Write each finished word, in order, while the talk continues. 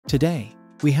Today,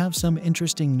 we have some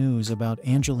interesting news about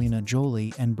Angelina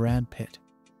Jolie and Brad Pitt.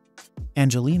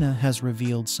 Angelina has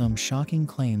revealed some shocking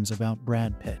claims about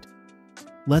Brad Pitt.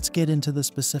 Let's get into the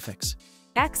specifics.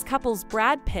 Ex-couples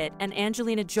Brad Pitt and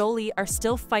Angelina Jolie are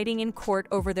still fighting in court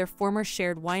over their former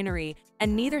shared winery,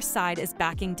 and neither side is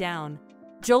backing down.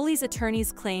 Jolie's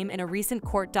attorneys claim in a recent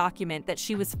court document that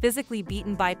she was physically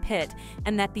beaten by Pitt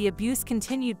and that the abuse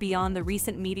continued beyond the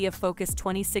recent media-focused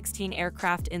 2016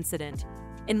 aircraft incident.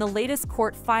 In the latest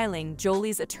court filing,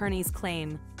 Jolie's attorneys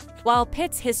claim, while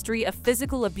Pitt's history of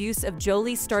physical abuse of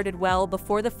Jolie started well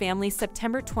before the family's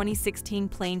September 2016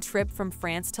 plane trip from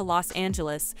France to Los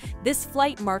Angeles, this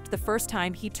flight marked the first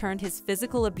time he turned his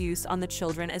physical abuse on the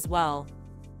children as well.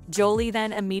 Jolie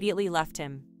then immediately left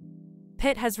him.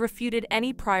 Pitt has refuted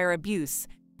any prior abuse.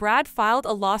 Brad filed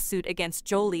a lawsuit against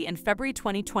Jolie in February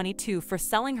 2022 for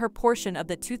selling her portion of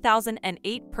the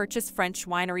 2008 purchased French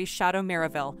winery Chateau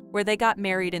Miraval, where they got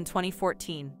married in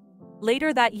 2014.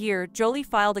 Later that year, Jolie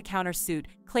filed a countersuit,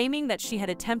 claiming that she had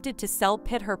attempted to sell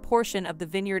Pitt her portion of the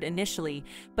vineyard initially,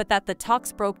 but that the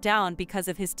talks broke down because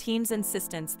of his team's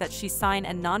insistence that she sign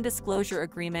a non-disclosure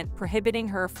agreement prohibiting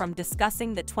her from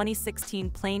discussing the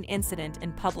 2016 plane incident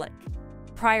in public.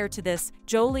 Prior to this,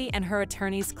 Jolie and her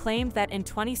attorneys claimed that in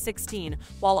 2016,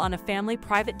 while on a family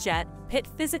private jet, Pitt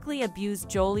physically abused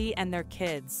Jolie and their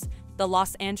kids. The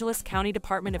Los Angeles County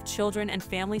Department of Children and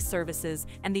Family Services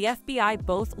and the FBI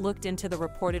both looked into the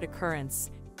reported occurrence.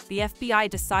 The FBI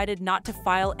decided not to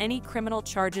file any criminal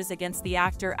charges against the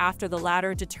actor after the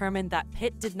latter determined that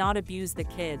Pitt did not abuse the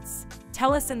kids.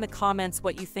 Tell us in the comments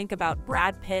what you think about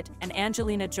Brad Pitt and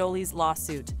Angelina Jolie's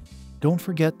lawsuit. Don't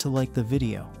forget to like the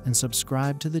video and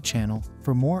subscribe to the channel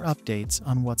for more updates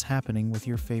on what's happening with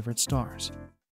your favorite stars.